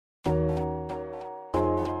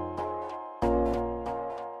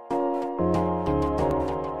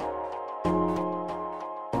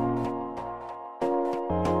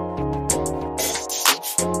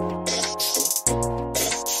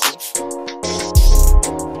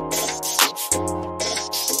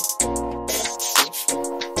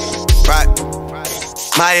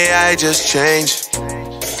My AI just changed.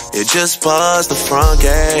 It just buzzed the front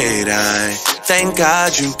gate. I thank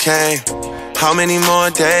God you came. How many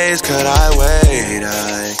more days could I wait?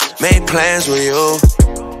 I made plans with you,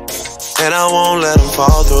 and I won't let them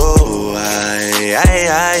fall through. I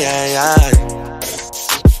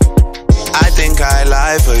think I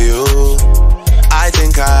lie for you. I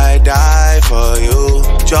think I die for you.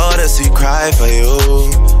 𝘴𝘆𝘆𝘶𝙀𝘲 cry for you.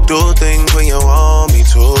 Do things when you want me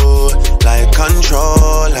to, like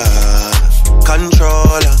controller,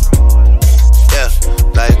 controller. Yeah,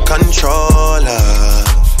 like controller,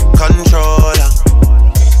 controller.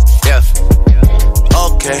 Yeah.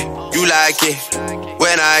 Okay, you like it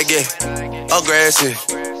when I get aggressive.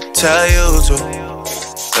 Tell you to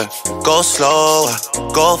go slower,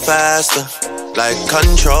 go faster, like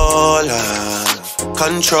controller,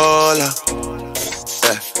 controller.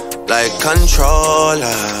 Yeah, like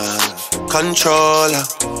controller, controller.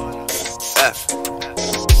 Yeah.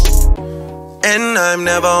 And I'm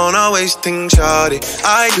never on always think shawty.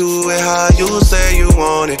 I do it how you say you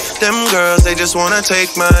want it. Them girls, they just wanna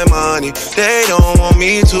take my money. They don't want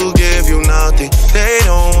me to give you nothing. They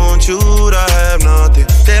don't want you to have nothing.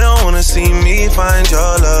 They don't wanna see me find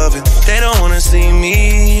your loving. They don't wanna see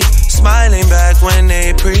me smiling back when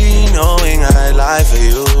they knowing I lie for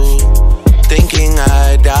you, thinking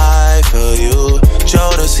I die for you.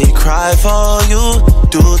 𝘴𝘆𝘆𝘶𝙀𝘲 cry for you.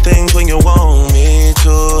 Do things when you want me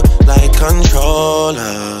to, like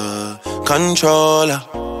controller, controller.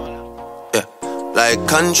 Yeah, like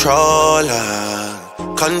controller,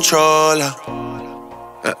 controller.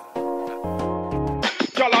 Yeah.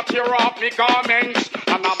 Y'all tear off me garments,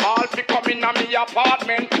 and I'm all fi come in a me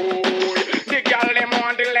apartment. Ooh, the girl them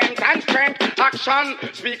want the length and strength. Action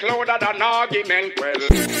speak louder than argument. Well,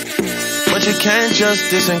 but you can't just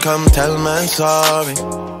diss and come tell man sorry.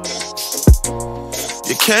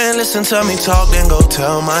 You can't listen to me talk, then go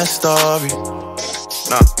tell my story.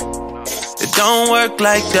 Nah, it don't work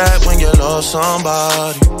like that when you lost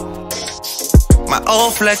somebody. My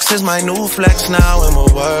old flex is my new flex now, and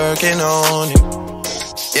we're working on it.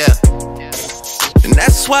 Yeah, and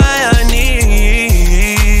that's why I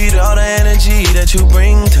need all the energy that you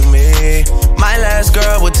bring to me. My last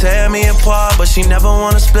girl would tear me apart, but she never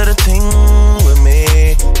wanna split a thing with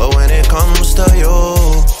me. But when it comes to you,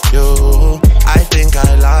 I think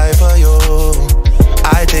I lie for you.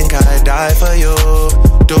 I think I die for you.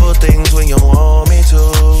 Do things when you want me to,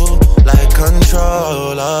 like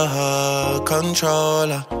controller,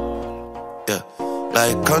 controller. Yeah,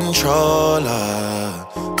 like controller,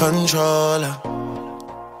 controller.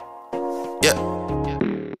 Yeah.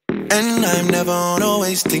 And I'm never on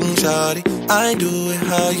always think shawty. I do it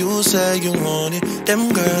how you say you want it.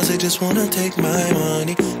 Them girls, they just wanna take my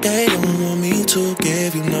money. They don't want me to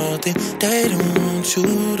give you nothing. They don't want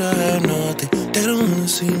you to have nothing. They don't wanna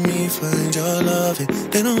see me find your loving.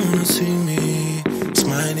 They don't wanna see me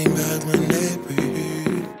smiling back when they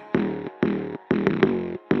breathe.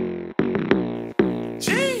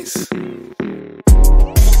 Jeez.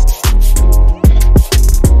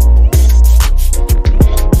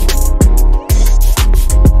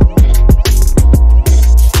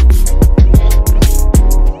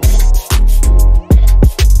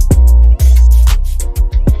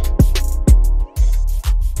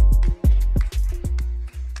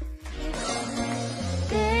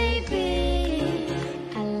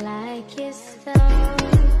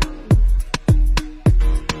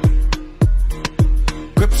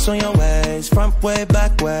 On your ways, front way,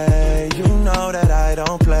 back way. You know that I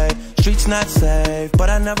don't play. Streets not safe, but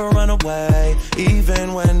I never run away,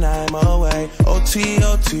 even when I'm away. OT,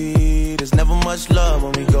 OT, there's never much love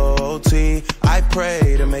when we go OT. I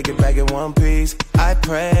pray to make it back in one piece. I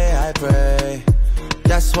pray, I pray.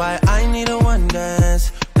 That's why I need a one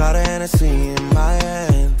dance. Got a Hennessy in my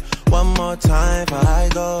hand. One more time before I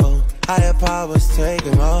go. Higher powers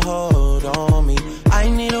taking a hold on me. I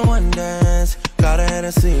need a one dance. Got a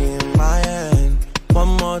Hennessy in my hand.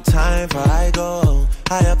 One more time before I go.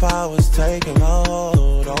 Higher powers taking a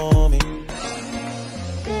hold on me.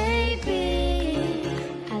 Baby,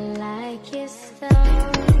 I like your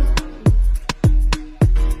style.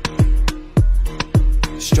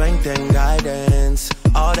 Strength and guidance,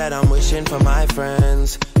 all that I'm wishing for my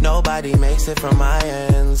friends. Nobody makes it from my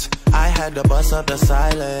ends. I had to bust up the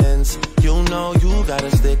silence. You know you gotta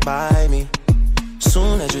stick by me.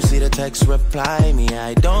 Soon as you see the text, reply me.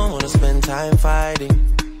 I don't wanna spend time fighting.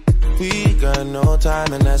 We got no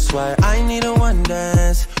time, and that's why I need a one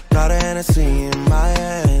dance. Got a Hennessy in my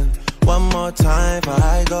hand. One more time before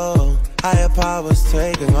I go. Higher powers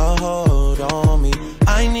taking a hold on me.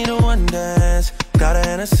 I need a one dance. Got a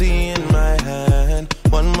Hennessy in my hand.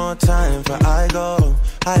 One more time before I go.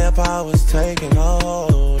 Higher powers taking a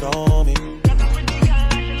hold on me.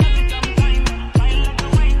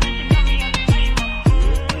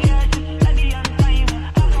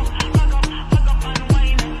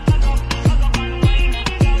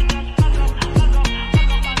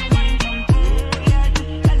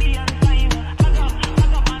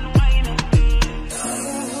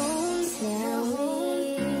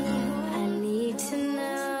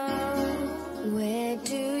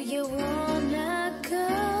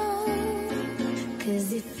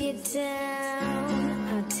 Down,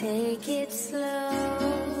 I'll take it slow,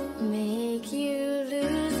 make you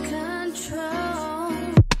lose control.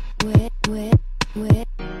 Wet, wet, wet,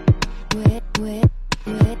 wet, wet, wet,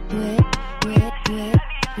 wet, wet, wet, wet,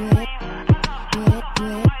 wet,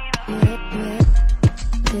 wet, wet, wet.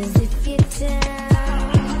 'Cause if you're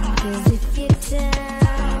down, 'cause if you're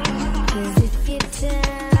down, 'cause if you're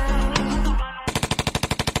down.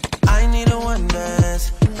 I need a one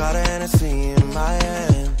dance, got a Hennessy in my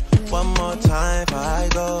hand. One more time before I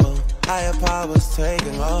go. Higher powers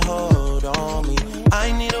taking a hold on me.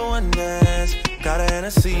 I need a one dance, got a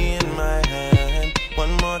Hennessy in my hand.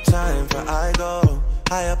 One more time before I go.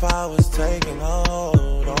 Higher powers taking a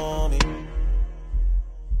hold on me.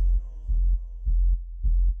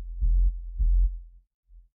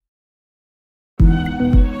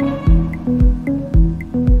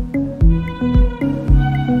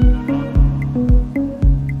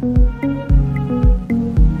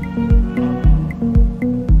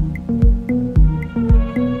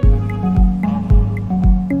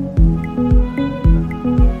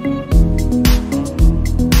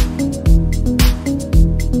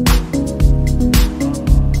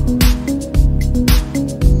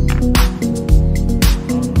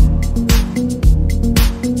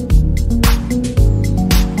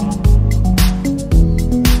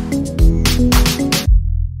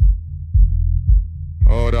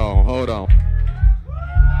 Hold on.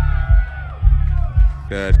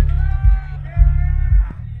 Good.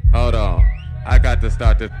 Hold on. I got to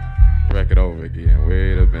start this record over again.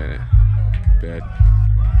 Wait a minute. Good.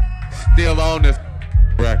 Still on this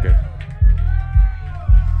record.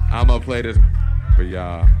 I'm gonna play this for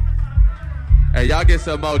y'all. Hey, y'all get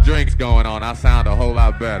some more drinks going on. I sound a whole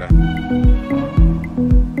lot better.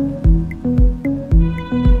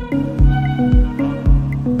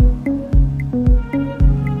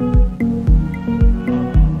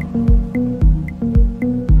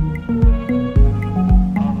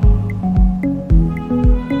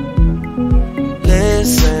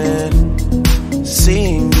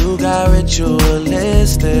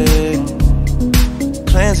 Ritualistic,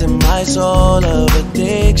 cleansing my soul of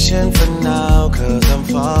addiction for now, 'cause I'm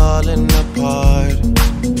falling apart.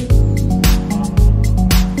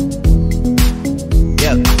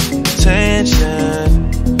 Yep, tension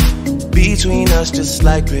between us just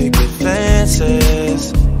like picket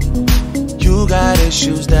fences. You got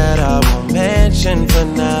issues that I won't mention for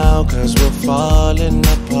now, 'cause we're falling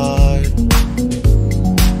apart.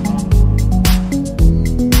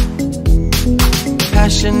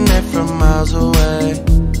 Passionate from miles away,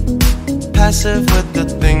 passive with the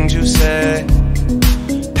things you say,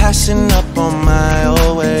 passing up on my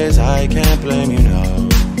old ways. I can't blame you, no.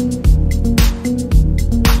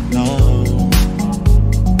 No.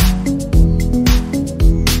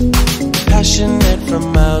 Passionate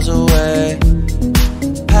from miles away,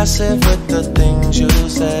 passive with the things you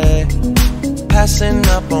say, passing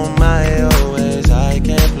up on my old ways. I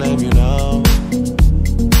can't blame you, no.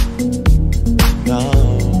 No.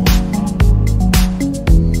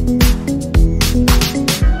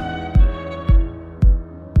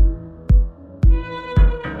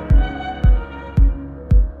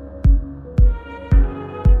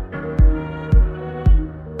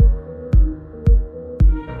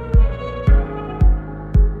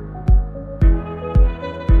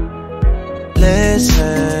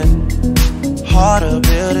 Listen, harder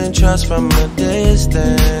building trust from a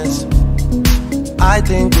distance. I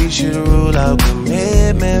think we should rule out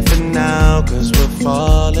commitment for now, 'cause we're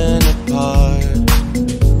falling apart.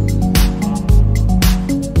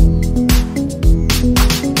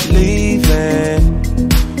 Leaving,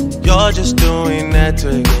 you're just doing that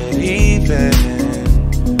to get even.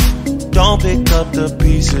 Don't pick up the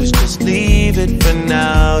pieces, just leave it for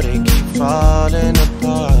now. They keep falling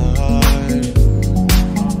apart.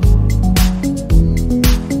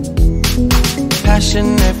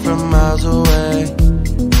 Passionate from miles away,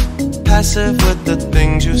 passive with the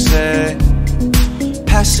things you say,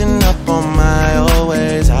 passing up on my old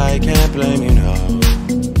ways. I can't blame you, no.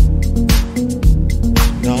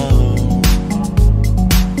 No.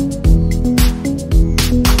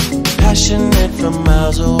 Passionate from miles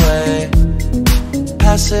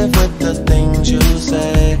Aggressive with the things you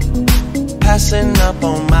say, passing up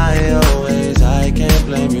on my ways. I can't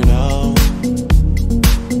blame you, no,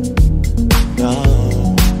 no.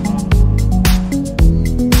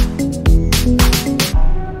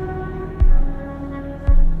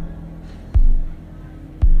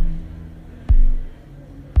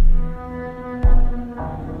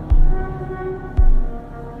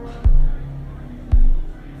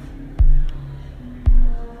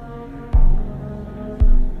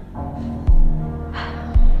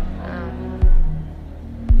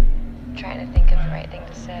 Trying to think of the right thing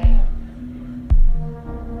to say.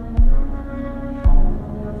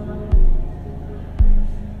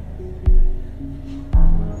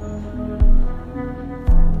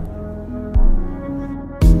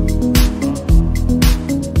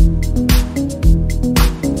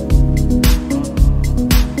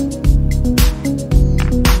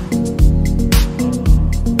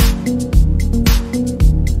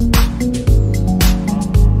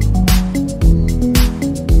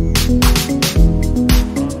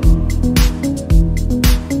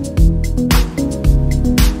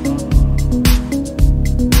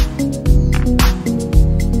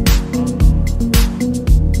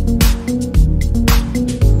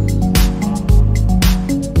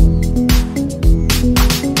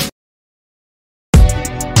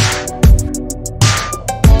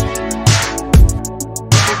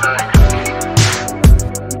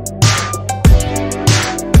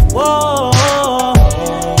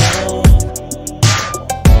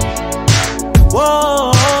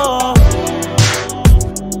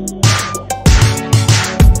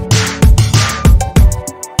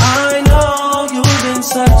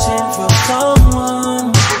 Searching for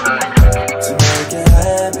someone to make you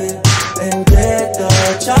happy and get the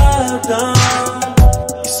job done.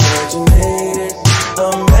 You said you needed a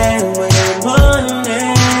man with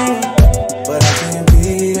money, but I can't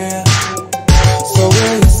be there. So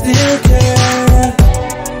will you still care?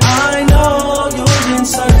 I know you've been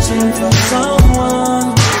searching for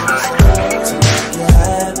someone to make you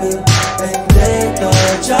happy and get the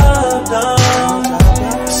job done.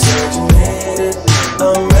 You said you needed a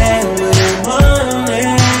man with money,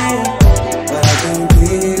 but I can't be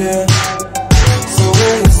there. So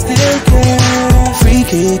will you still care?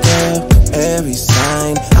 Freaky girl, every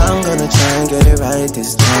sign, I'm gonna try and get it right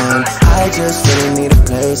this time. I just really need a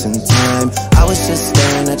place and time. I was just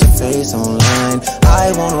staring at your face online.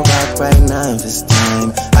 I wanna rock right now this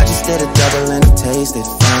time. I just did a double and it tasted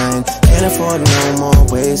fine. Can't afford no more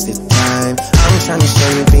wasted time. I'm trying to show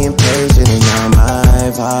you being patient, and you're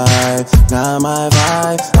my vibe, not my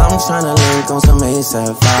vibe. I'm trying to link on some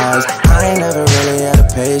ASAP vibes. I ain't never really had a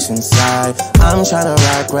patient side. I'm trying to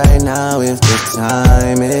rock right now if the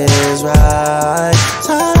time is right.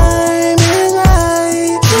 Time is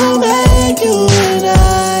right to make you and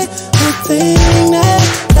I the thing that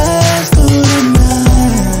lasts through the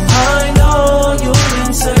night. I know you've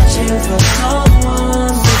been searching for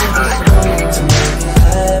someone to make you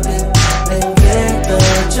happy and get the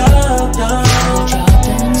job done.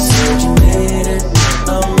 Said you needed a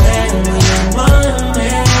man with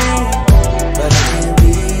money, but I can't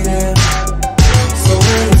be there. So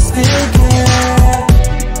will you still care?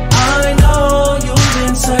 I know you've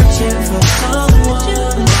been searching for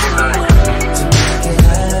someone to make you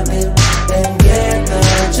happy and get the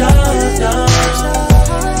job done.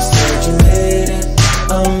 Said you needed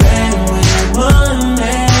a man with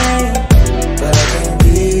money, but I can't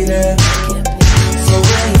be there. So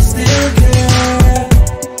will you still care?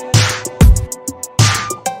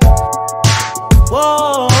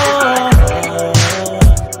 Whoa,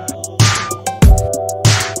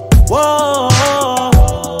 whoa,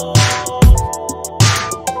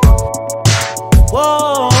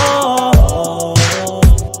 whoa.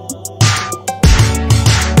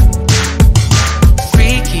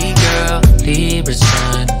 Freaky girl, Libra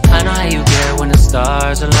sign. I know how you get when the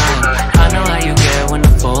stars align. I know how you get when the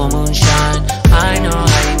full moon shine. I know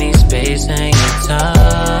how you need space and your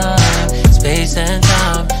time. Space and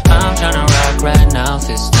time. I'm tryna rock right now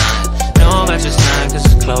this time. Know about your time cause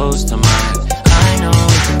it's close to mine. I know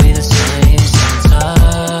we can be the same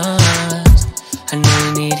sometimes. I know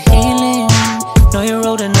you need healing. Know you're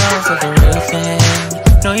old enough for the real thing.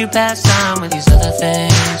 Know you passed time with these other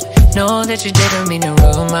things. Know that you didn't mean to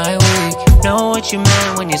ruin my week. Know what you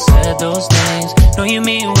meant when you said those things. Know you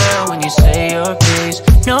mean well when you say your piece.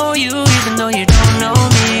 Know you even though you don't know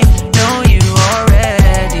me. Know you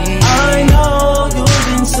already. I know you've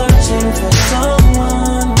been searching for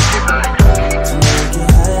someone to make you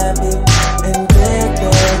happy and get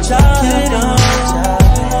the job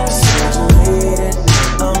done. Said you needed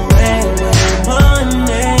a man with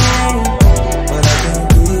money, but I can't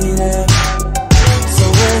be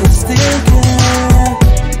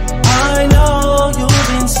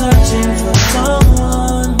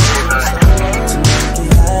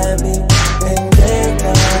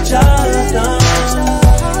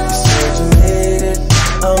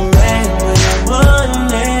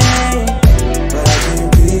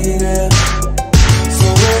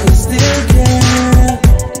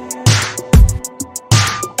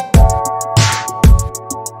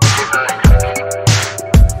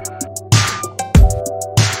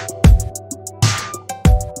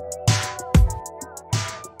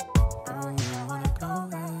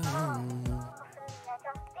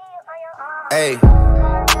Ayy.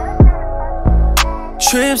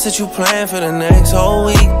 Trips that you plan for the next whole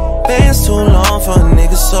week. Bands too long for a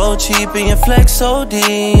nigga so cheap. And your flex OD,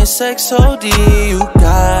 your sex OD. You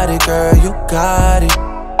got it, girl, you got it.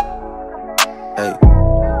 Hey.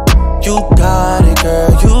 You got it,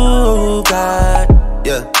 girl, you got it.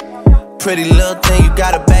 Yeah. Pretty little thing, you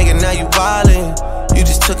got a bag and now you wildin'. You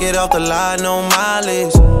just took it off the line, no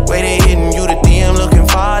mileage. Way they hitting you, the DM looking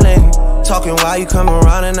violent. Talking while you come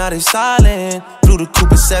around and now they silent. Blew the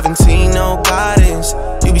coupe at 17, no guidance.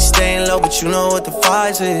 You be staying low, but you know what the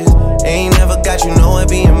fight is. Ain't never got you know it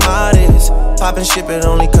being modest. Poppin' shit, but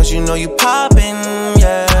only cause you know you poppin',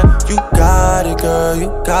 yeah. You got it, girl, you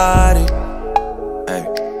got it. Hey.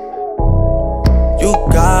 You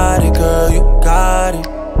got it, girl, you got it.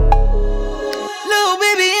 Little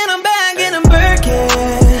baby in a bag and a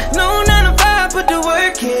Birkin. No 9 to 5, put the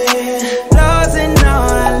work in. Laws and all,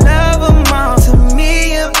 I love them all. To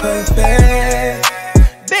me, you're perfect.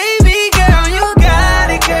 Baby girl, you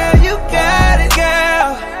got it, girl. You got it,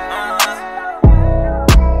 girl.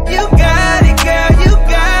 You got it, girl. You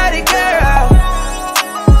got it, girl.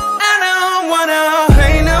 I don't wanna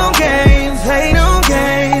play no games, play no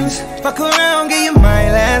games. Fuck around, give you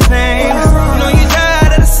my last name. You know you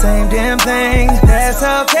tired of the same damn thing. That's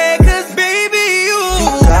okay, cause baby, you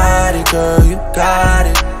got it, girl, you got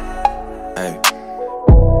it. Hey.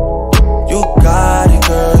 You got it,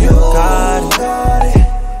 girl, you got it.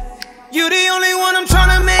 You the only one I'm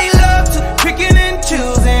tryna make love to, picking and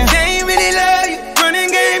choosing. They ain't really love you, running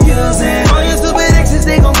game using. All your stupid exes,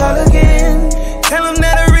 they gon' call again. Tell them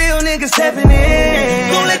that a real nigga stepping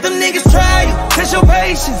in. Don't let them niggas try you, test your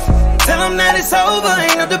patience. Tell them that it's over,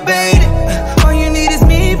 ain't no debating. All you need is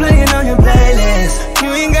me playing on your playlist. You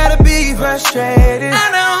ain't gotta be frustrated. I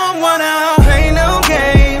don't wanna play no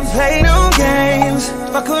games, play no games.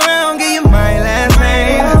 Fuck around, give you my last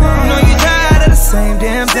name. You know you tired of the same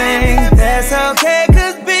damn thing. That's okay,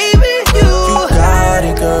 cause baby, you got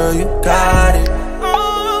it, girl, you got it.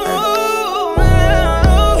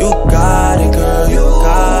 You got it, girl, you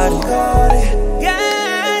got it.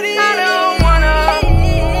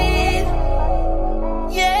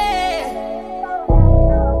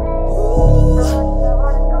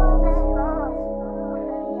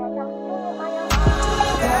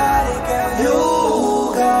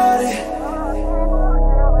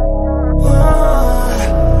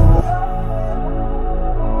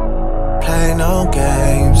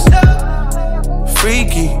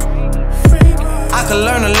 Freaky, I could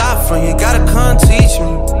learn a lot from you, gotta come teach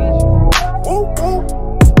me.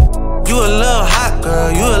 You a little hot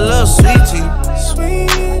girl, you a little sweetie.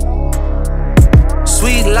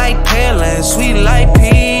 Sweet like Pearland, sweet like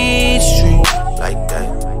Peachtree. Like that.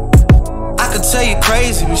 I could tell you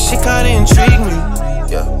crazy, but shit kinda intrigue me.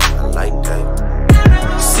 Yeah, I like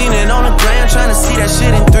that. Seen it on the gram, tryna see that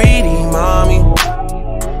shit in 3D, mommy.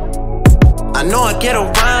 I know I get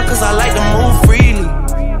around cause I like to move freely.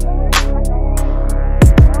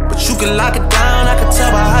 But you can lock it down, I can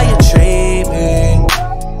tell by how you treat me.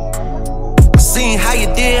 I seen how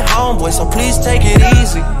you did, homeboy, so please take it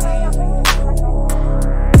easy.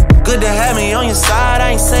 Good to have me on your side,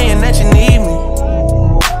 I ain't saying that you need me.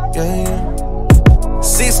 Yeah, yeah.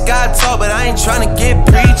 6 God talk, but I ain't tryna get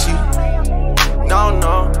preachy. No,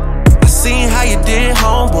 no. I seen how you did,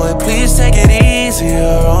 homeboy, please take it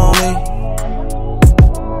easier on me.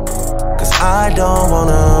 I don't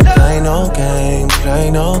wanna play no games, play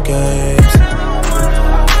no games.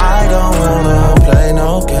 I don't wanna play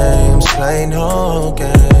no games, play no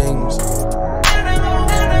games.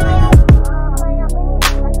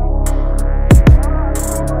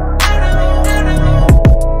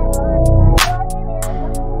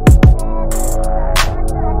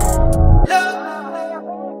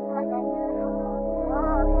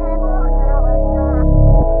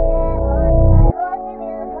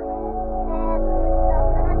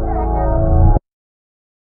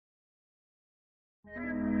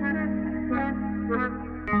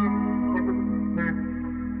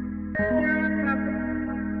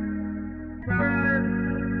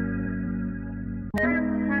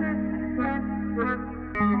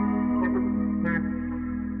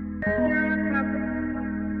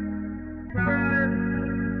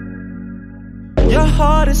 Your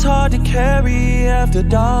heart is hard to carry after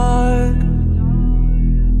dark.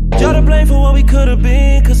 You're to blame for what we could have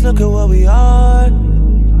been, cause look at what we are.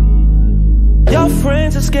 Your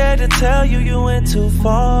friends are scared to tell you you went too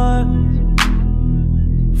far.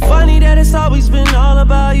 Funny that it's always been all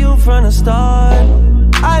about you from the start.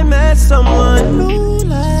 I met someone new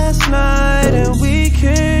last night and we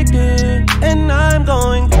kicked it, and I'm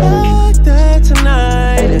going back there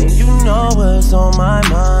tonight. And you know what's on my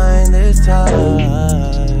mind this time.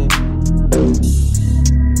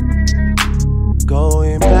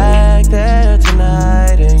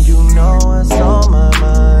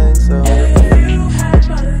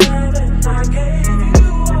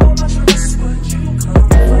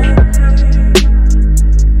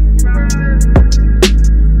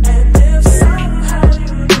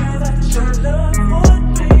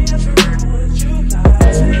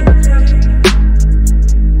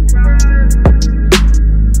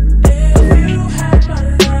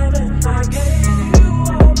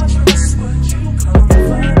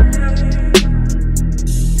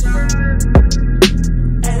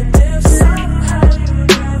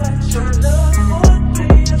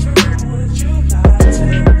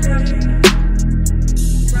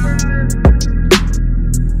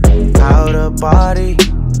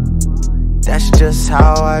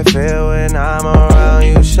 how I feel when I'm around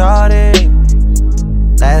you, shawty.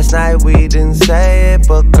 Last night we didn't say it,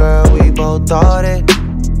 but girl, we both thought it.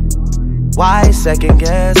 Why second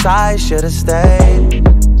guess? I should've stayed.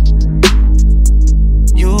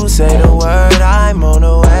 You say the word, I'm on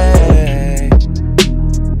the way.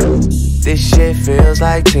 This shit feels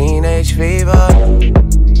like teenage fever.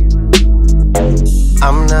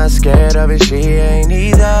 I'm not scared of it, she ain't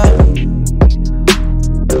either.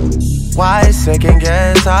 Why second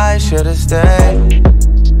guess? I should've stayed.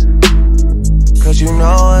 Cause you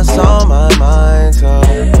know what's on my mind, so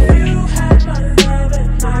if you had my love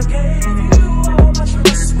and I gave you all my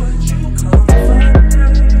trust, would you come for me?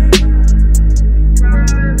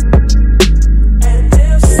 And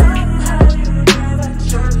if somehow you knew that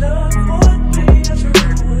your love would be true,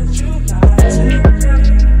 would you lie to me?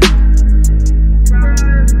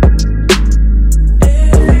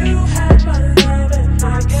 If you had my love and I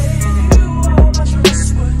gave you all my trust,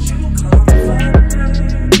 would you come for me?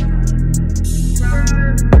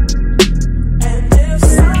 And if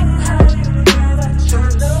somehow you knew that your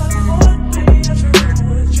love would be true,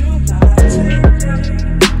 would you lie to me?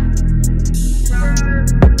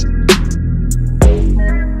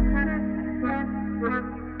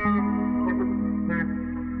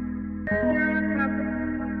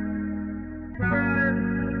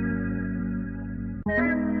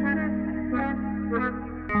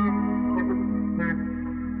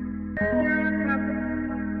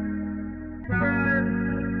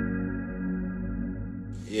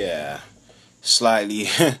 Yeah, slightly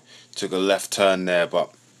took a left turn there,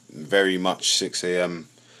 but very much 6 AM.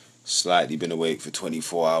 Slightly been awake for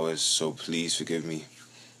 24 hours, so please forgive me.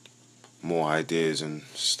 More ideas and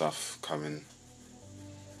stuff coming.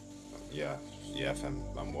 Yeah, fam,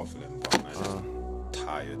 I'm waffling, but I'm just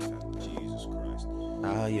tired, fam. Jesus Christ.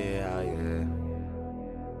 Oh yeah.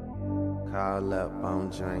 Call up, I'm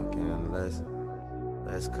drinking.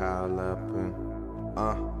 Let's call up and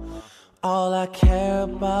all I care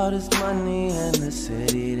about is money and the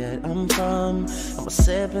city that I'm from. I'ma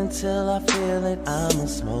sip until I feel it, I'ma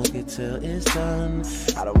smoke it till it's done.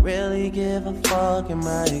 I don't really give a fuck, and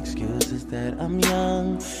my excuse is that I'm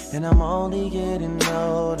young and I'm only getting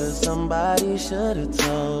older. Somebody should've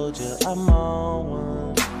told you I'm on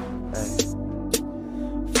one. Hey.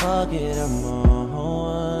 Fuck it, I'm on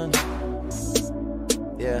one.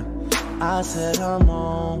 Yeah, I said I'm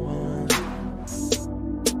on one.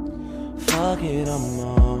 Fuck it, I'm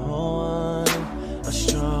on one, a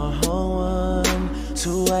strong one.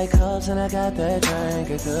 2 white cups and I got that drink.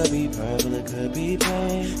 It could be purple, it could be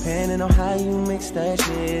pink, depending on how you mix that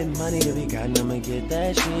shit. Money to be gotten, I'ma get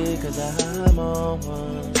that shit, cause I'm on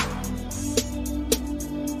one.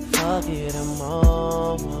 Fuck it, I'm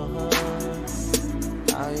on one.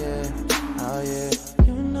 Oh yeah,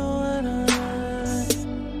 you know what I like.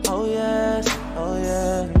 Oh yes, oh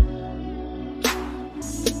yeah.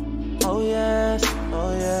 Oh yes,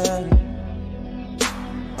 oh yeah.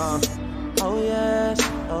 Oh yes,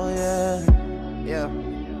 oh yeah.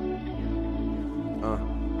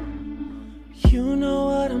 You know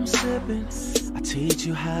what I'm sipping. I teach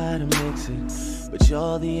you how to mix it, but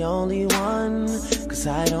you're the only one. Cause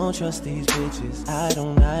I don't trust these bitches. I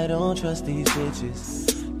don't trust these bitches.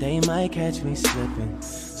 They might catch me slipping.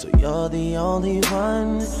 So you're the only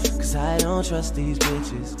one. Cause I don't trust these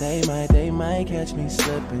bitches. They might catch me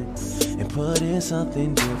slipping and put in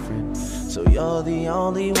something different. So you're the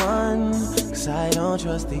only one. Cause I don't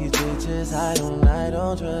trust these bitches. I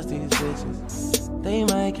don't trust these bitches. They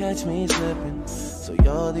might catch me slipping. So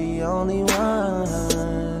you're the only one.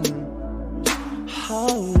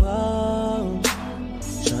 Oh,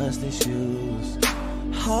 trust issues.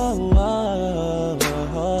 Oh,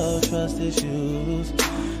 trust issues.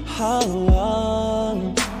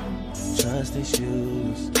 Oh, trust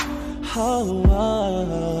issues.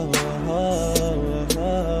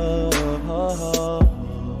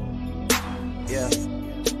 Yeah.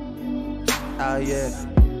 Oh yeah.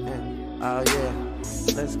 Oh yeah.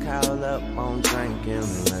 Let's call up on drinking.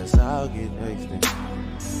 Let's all get wasted.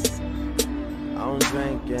 On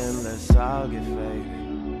drinking. Let's all get faded.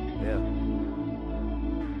 Yeah.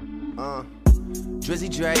 Drizzy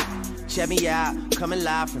Drake, check me out, coming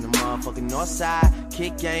live from the motherfucking north side.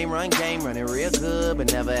 Kick game, running real good,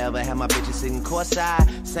 but never ever had my bitches sitting courtside.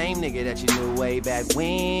 Same nigga that you knew way back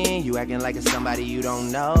when. You acting like it's somebody you don't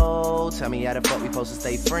know. Tell me how the fuck we supposed to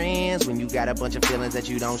stay friends when you got a bunch of feelings that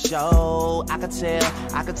you don't show. I could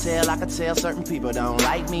tell certain people don't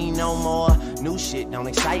like me no more. New shit don't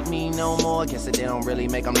excite me no more. Guess that they don't really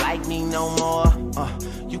make them like me no more.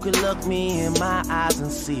 You could look me in my eyes and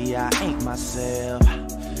see I ain't myself.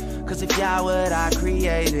 Cause if y'all what I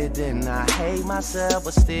created, then I hate myself,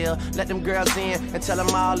 but still let them girls in and tell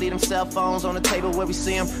them all leave them cell phones on the table where we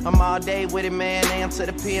see them. I'm all day with it, man, AM to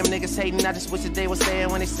the PM. Niggas hating, I just wish that they was saying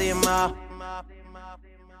when they see them all.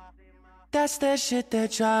 That's that shit that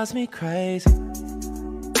drives me crazy,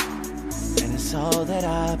 and it's all that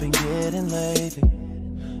I've been getting lately.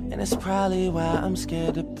 And it's probably why I'm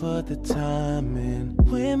scared to put the time in.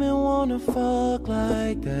 Women wanna fuck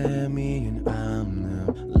like they're me and I'm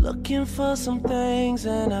them. Looking for some things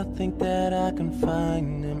and I think that I can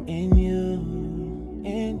find them in you,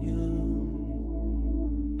 in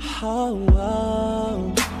you. Oh,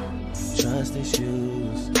 oh, trust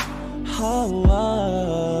issues. Oh,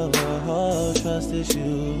 oh, oh, trust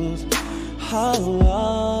issues. Oh,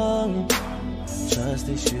 oh, trust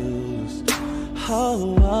issues.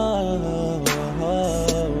 Oh, oh, oh,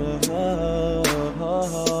 oh, oh,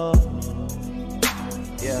 oh.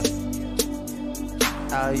 Yeah.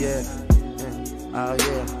 Oh, yeah. Oh,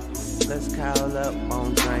 yeah. Let's call up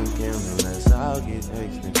on drinking and let's all get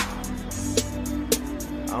wasted.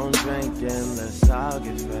 On drinking, let's all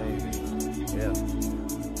get faded. Yeah.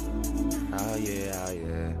 Oh, yeah, oh,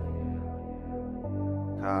 yeah.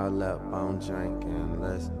 Call up on drinking,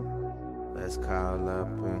 let's call up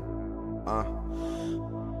and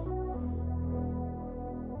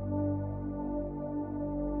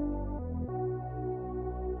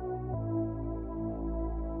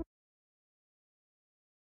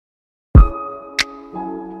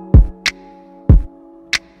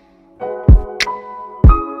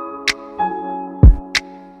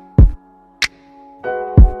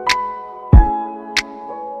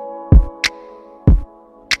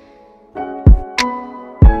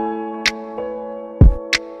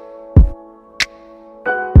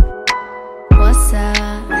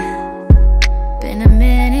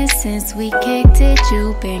since we kicked it,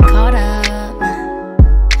 you been caught up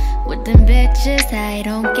with them bitches. I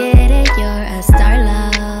don't get it, you're a star,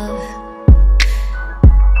 love.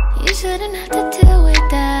 You shouldn't have to deal with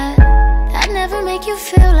that. I'd never make you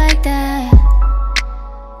feel like that.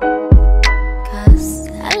 Cause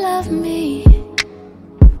I love me.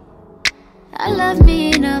 I love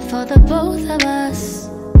me enough for the both of us.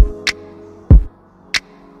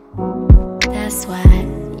 That's why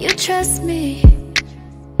you trust me.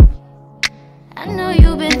 I know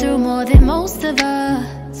you've been through more than most of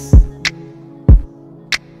us.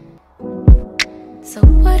 So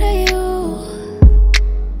what are you?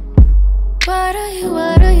 What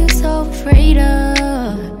are you so afraid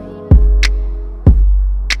of?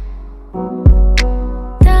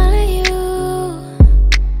 Darling,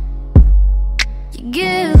 you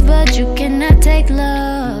give but you cannot take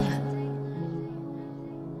love.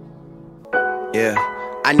 Yeah,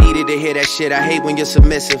 I needed to hear that shit. I hate when you're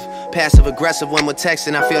submissive, passive aggressive when we're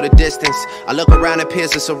texting. I feel the distance. I look around at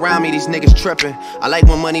peers that surround me. These niggas tripping. I like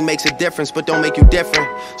when money makes a difference, but don't make you different.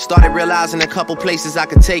 Started realizing a couple places I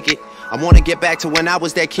could take it. I wanna get back to when I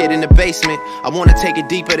was that kid in the basement. I wanna take it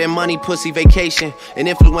deeper than money, pussy, vacation, and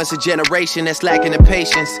influence a generation that's lacking the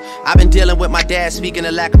patience. I've been dealing with my dad, speaking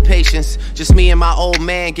of lack of patience. Just me and my old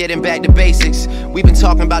man getting back to basics. We've been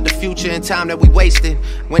talking about the future and time that we wasted.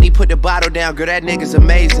 When he put the bottle down, girl, that nigga's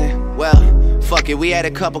amazing. Well, fuck it, we had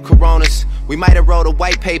a couple Coronas. We might have wrote a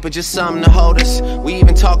white paper, just something to hold us. We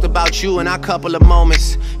even talked about you in our couple of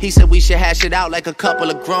moments. He said we should hash it out like a couple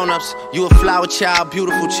of grown-ups. You a flower child,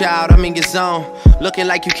 beautiful child, I'm in your zone. Looking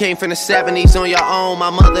like you came from the 70s on your own. My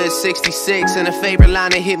mother is 66, and a favorite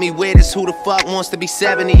line that hit me with is who the fuck wants to be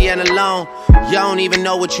 70 and alone? You don't even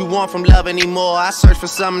know what you want from love anymore. I search for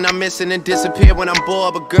something I'm missing and disappear when I'm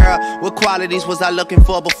bored. But girl, what qualities was I looking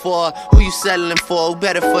for before? Who you settling for? Who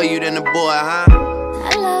better for you than a boy, huh?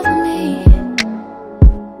 I love me.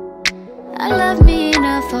 I love me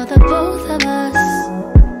enough for the both of us.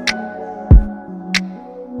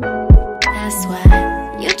 That's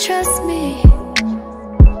why you trust me.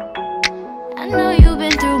 I know you've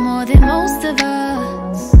been through more than most of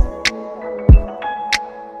us.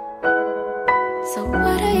 So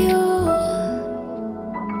what are you?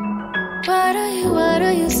 What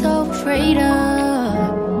are you so afraid of?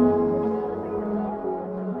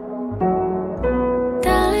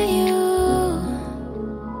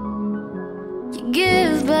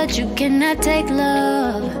 But you cannot take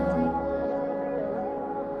love.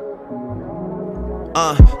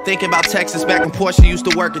 Thinking about Texas back when Portia used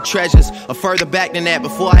to work at Treasures, or further back than that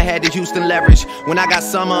before I had the Houston leverage. When I got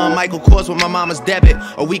Summer on Michael Kors with my mama's debit,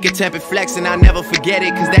 a week of tempered flex and I'll never forget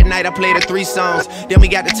it. Cause that night I played her 3 songs. Then we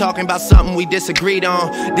got to talking about something we disagreed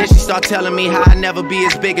on. Then she started telling me how I'd never be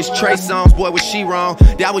as big as Trey Songz. Boy, was she wrong.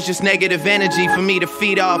 That was just negative energy for me to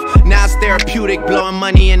feed off. Now it's therapeutic, blowing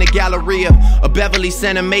money in the Galleria, a Beverly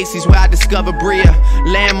Center Macy's where I discovered Bria.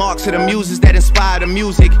 Landmarks of the muses that inspire the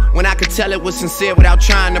music, when I could tell it was sincere without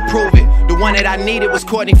trying to prove it. The one that I needed was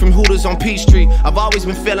Courtney from Hooters on Peachtree. I've always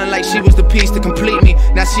been feeling like she was the piece to complete me.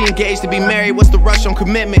 Now she engaged to be married, what's the rush on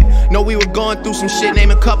commitment? Know we were going through some shit,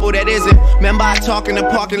 name a couple that isn't. Remember I talk in the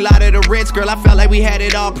parking lot of the Ritz, girl, I felt like we had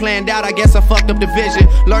it all planned out. I guess I fucked up the vision,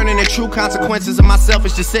 learning the true consequences of my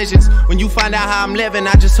selfish decisions. When you find out how I'm living,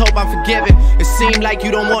 I just hope I'm forgiven. It seemed like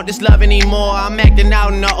you don't want this love anymore. I'm acting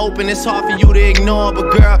out in the open, it's hard for you to ignore.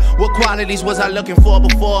 But girl, what qualities was I looking for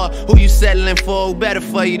before? Who you settling for? Who better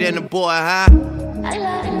for you than the boy, huh? I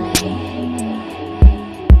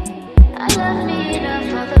love me enough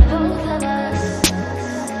for the both of us.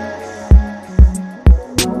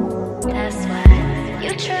 That's why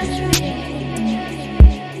you trust me.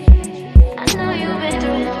 I know you've been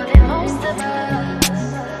through more than most of us.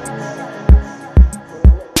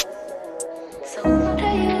 So what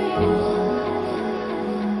are you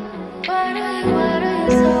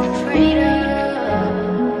so afraid of?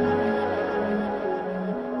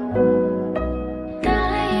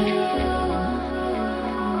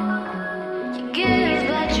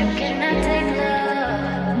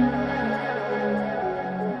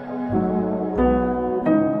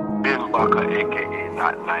 aka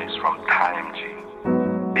Not Nice from Time G.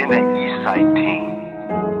 Been an Eastside team,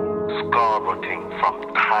 Scarborough team from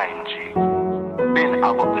Time G. Been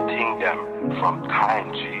about the team them from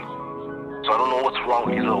Time G. So I don't know what's wrong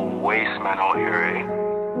with these little waste men out here, eh?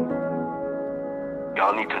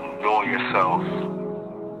 Y'all need to know yourself.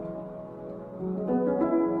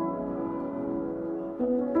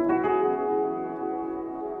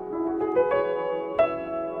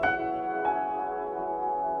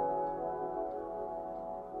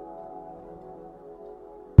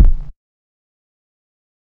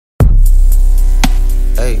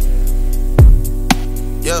 Hey,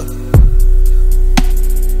 yeah.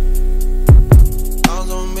 I was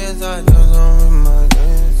on bedside, I was on with my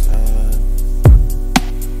bedside.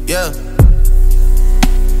 Yeah.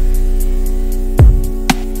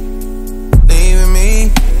 Leaving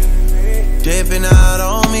me, dipping out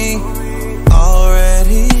on me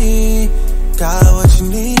already. Got what you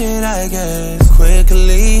needed, I guess,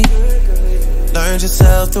 quickly. Learned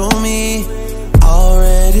yourself through me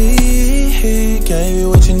already. Gave you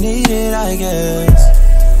what you needed, I guess,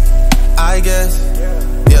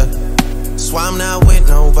 yeah. So I'm not with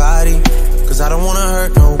nobody, cause I don't wanna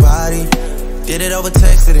hurt nobody. Did it over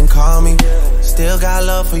text, didn't call me. Still got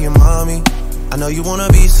love for your mommy. I know you wanna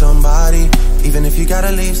be somebody, even if you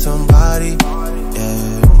gotta leave somebody,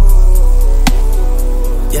 yeah.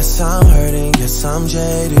 Yes, I'm hurting, yes, I'm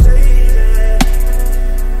jaded.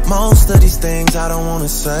 Most of these things I don't wanna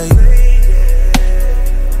say.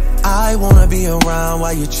 I wanna be around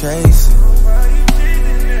while you're chasing.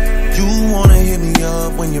 You wanna hit me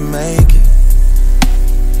up when you make it.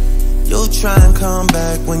 You'll try and come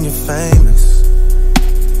back when you're famous.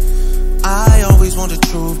 I always want the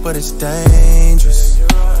truth, but it's dangerous.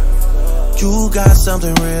 You got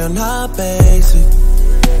something real, not basic.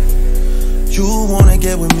 You wanna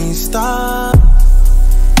get with me, stop.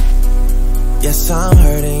 Yes, I'm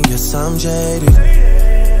hurting, yes, I'm jaded.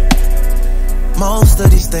 Most of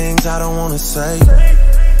these things I don't wanna say.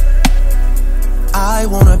 I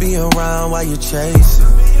wanna be around while you're chasing.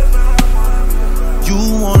 You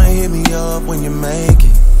wanna hit me up when you make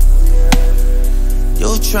it.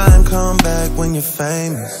 You'll try and come back when you're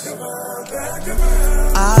famous.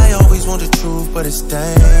 I always want the truth, but it's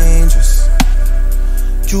dangerous.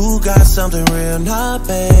 You got something real, not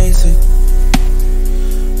basic.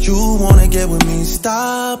 You wanna get with me,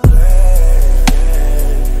 stop.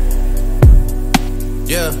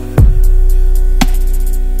 Yeah.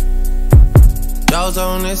 Y'all's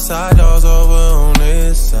on this side, y'all's over on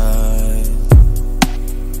this side.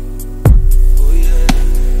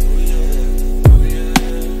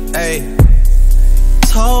 Hey,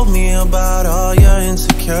 told me about all your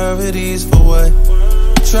insecurities, for what?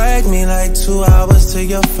 Dragged me like 2 hours to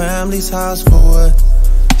your family's house, for what?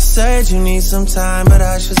 Said you need some time, but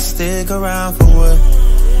I should stick around, for what?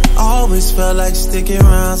 Always felt like sticking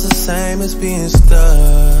around's the same as being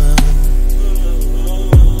stuck.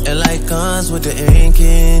 And like guns with the ink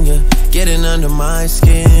in ya, getting under my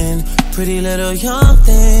skin. Pretty little young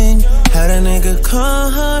thing, had a nigga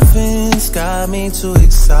convinced, got me too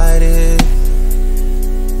excited.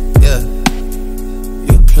 Yeah,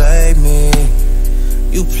 you played me,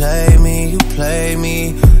 you played me, you played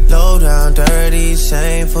me. Low down, dirty,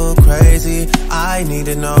 shameful, crazy. I need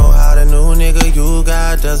to know how the new nigga you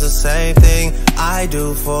got does the same thing I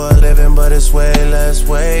do for a living, but it's way less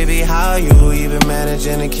wavy. How you even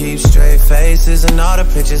managing to keep straight faces? And all the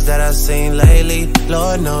pictures that I've seen lately,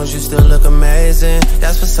 Lord knows you still look amazing.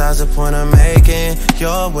 That's besides the point I'm making.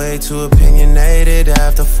 You're way too opinionated,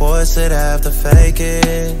 have to force it, have to fake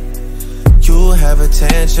it. You have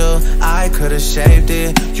potential, I could've shaped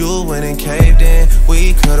it. You went and caved in,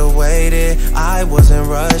 we could've waited. I wasn't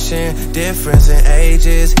rushing, difference in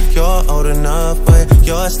ages. You're old enough, but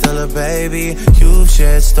you're still a baby. You've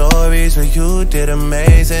shared stories where you did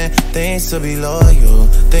amazing. Things to be loyal,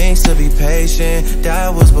 things to be patient.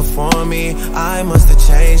 That was before me, I must've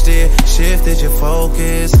changed it. Shifted your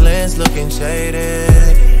focus, lens looking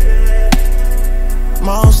jaded.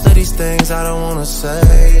 Most of these things I don't wanna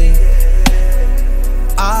say.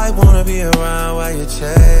 I wanna be around while you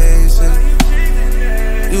chase it.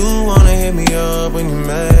 You wanna hit me up when you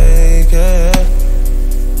make it.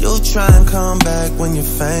 You'll try and come back when you're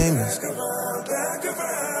famous.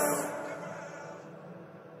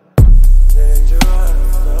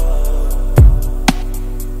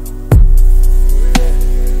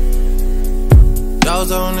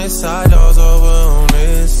 Y'all's on this side, y'all's over on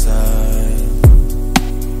this side.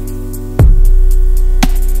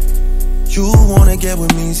 You wanna get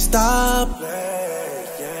with me, stop.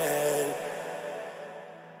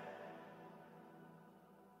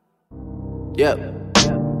 Yep.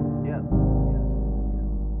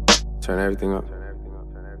 Turn everything up.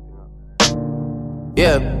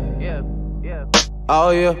 Yep.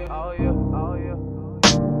 Oh yeah.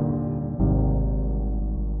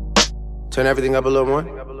 Turn everything up a little more.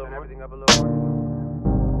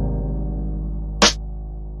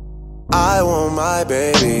 I want my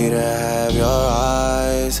baby to have your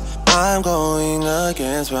eyes. I'm going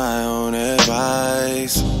against my own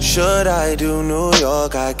advice. Should I do New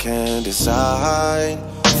York? I can't decide.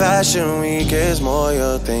 Fashion week is more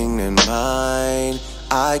your thing than mine.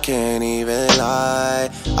 I can't even lie,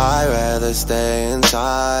 I'd rather stay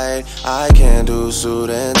inside. I can't do suit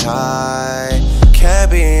and tie.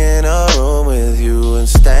 Can't be in a room with you and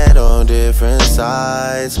stand on different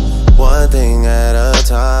sides. One thing at a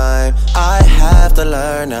time, I have to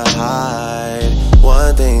learn to hide.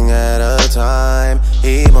 One thing at a time,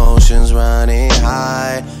 emotions running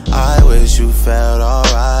high. I wish you felt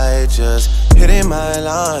alright, just hitting my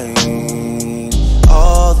line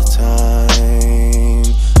all the time,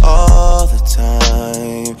 all the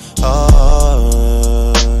time.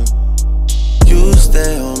 Oh, you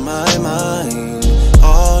stay on my mind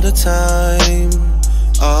all the time,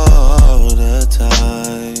 all the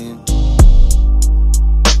time.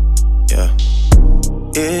 Yeah,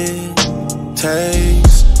 it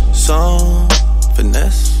takes some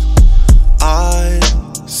finesse. I've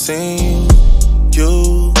seen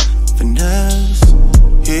you finesse.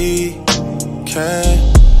 He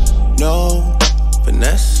can't, no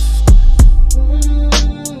finesse.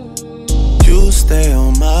 You stay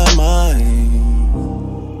on my mind.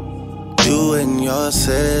 You and your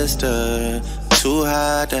sister, too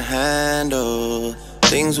hard to handle.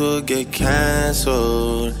 Things would get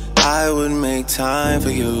cancelled. I would make time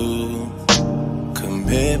for you.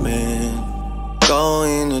 Commitment,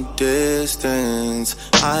 going the distance.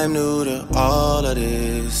 I'm new to all of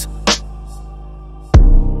this.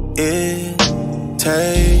 It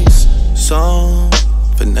takes some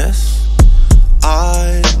finesse.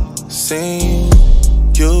 I've seen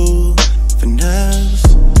you finesse.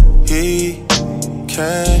 He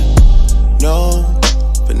can't, no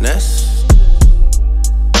finesse.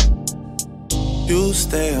 You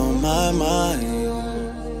stay on my mind.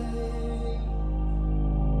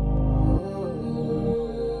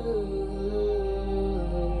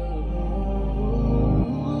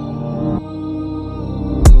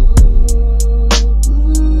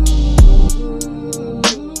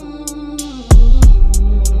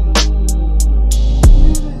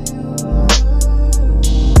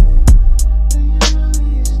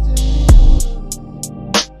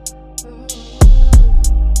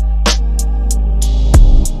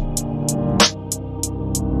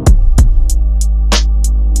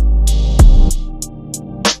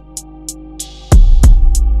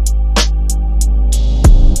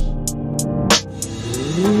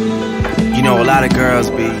 You know, a lot of girls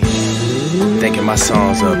be thinking my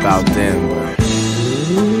songs are about them, but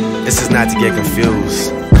this is not to get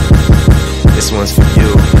confused. This one's for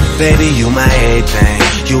you. Baby, you my everything.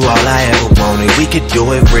 You all I ever wanted. We could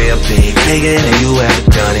do it real big, bigger than you ever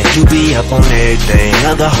done it. You be up on everything,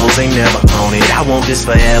 other hoes ain't never on it. I want this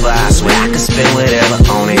forever, I swear I could spend whatever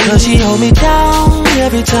on it. Cause she hold me down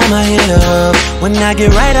every time I hit her up. When I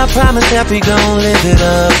get right, I promise that we gon' live it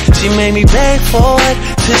up. She made me beg for it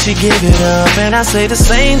till she give it up. And I say the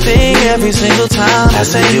same thing every single time. I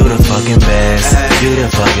say you the fucking best, you the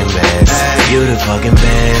fucking best, you the fucking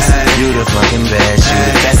best, you the fucking best, you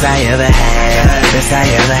the best I ever had, best I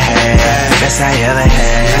ever had, best I ever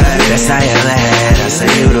had, best I ever had. I say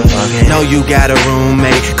you the fucking. Know you got a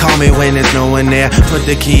roommate, call me when there's no one there. Put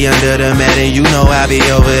the key under the mat and you know I'll be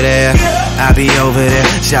over there. I be over there,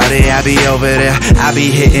 shout it, I be over there. I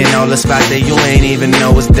be hitting all the spots that you ain't even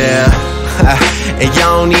know was there. And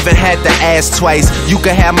y'all don't even have to ask twice. You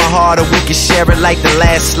can have my heart or we can share it like the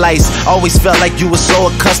last slice. Always felt like you were so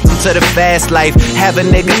accustomed to the fast life. Have a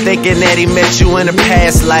nigga thinking that he met you in a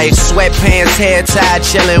past life. Sweatpants, hair tied,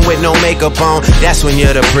 chilling with no makeup on. That's when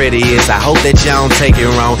you're the prettiest. I hope that y'all don't take it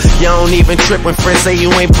wrong. You don't even trip when friends say you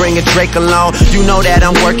ain't bringing Drake along. You know that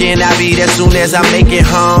I'm working, I'll be there soon as I make it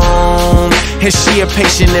home. And she a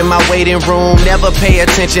patient in my waiting room. Never pay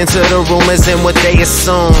attention to the rumors and what they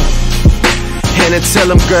assume. And until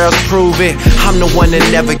them girls prove it, I'm the one that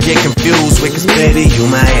never get confused with. Cause baby, you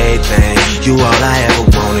my everything, you all I ever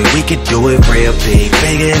wanted. We could do it real big,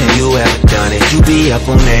 bigger than you ever done it. You be up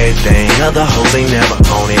on everything, other hoes ain't never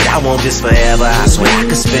on it. I want this forever, I swear I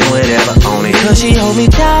could spend whatever on it. Cause she hold me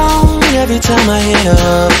down every time I hit her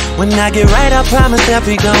up. When I get right, I promise that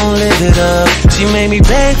we gon' live it up. She made me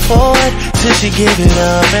beg for it till she give it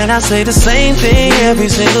up. And I say the same thing every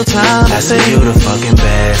single time. I say you the fucking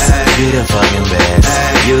best, you the fucking best,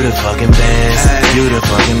 you the fucking best, you the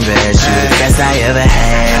fucking best, you the best I ever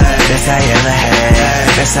had, best I ever had,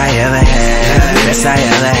 best I ever had, best I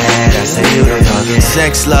ever had. I say you the fucking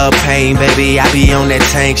sex, love, pain, baby. I be on that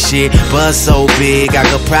tank shit. Buzz so big, I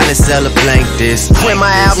could probably sell a blank this. When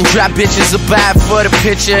my album drop, bitches will buy it for the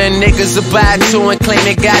picture, and niggas will buy it too and claim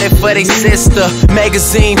they got it for they sister.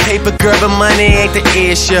 Magazine, paper, girl, but money ain't the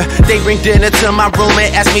issue. They bring dinner to my room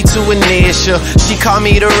and ask me to initial. She call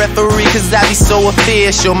me the referee cause I be so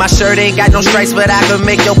official. My shirt ain't got no stripes, but I can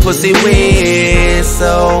make your pussy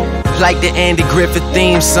whistle like the Andy Griffith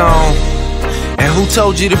theme song. And who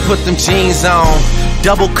told you to put them jeans on?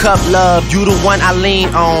 Double cup love, you the one I lean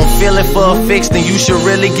on. Feeling for a fix, then you should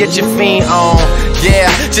really get your fiend on. Yeah,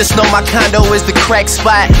 just know my condo is the crack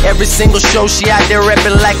spot. Every single show she out there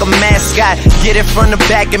reppin' like a mascot. Get it from the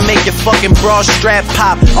back and make your fucking bra strap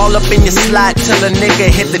pop. All up in your slot till a nigga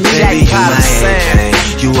hit the jackpot.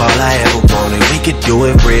 You all I ever wanted. We could do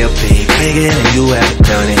it real big, bigger than you ever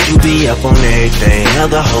done it. You be up on everything,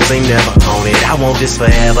 other hoes ain't never on it. I want this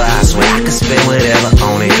forever, I swear I could spend whatever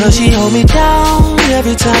on it. Cause she hold me down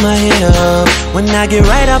every time I hit her up. When I get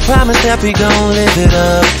right, I promise that we gon' live it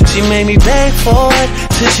up. She made me beg for it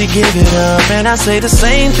till she give it up. And I say the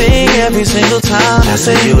same thing every single time. I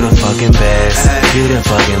say you the fucking best, you the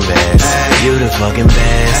fucking best, you the fucking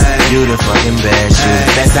best, you the fucking best, you the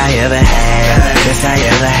best I ever had, best I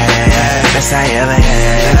ever had, best I ever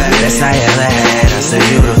had, best I ever had. I say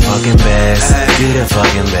you the fucking best, you the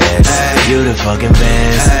fucking best, you the fucking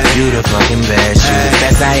best, you the fucking best, you the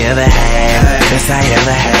best I ever had, best I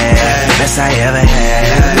ever had, best I ever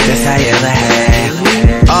had, best I ever had.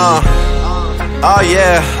 Oh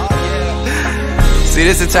yeah. See,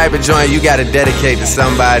 this is the type of joint you gotta dedicate to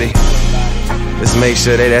somebody. Let's make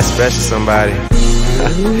sure they that special somebody.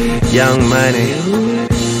 Young Money.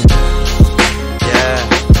 Yeah.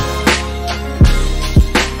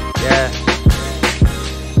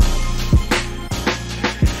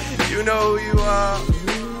 You know who you are.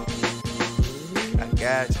 I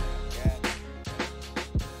got you.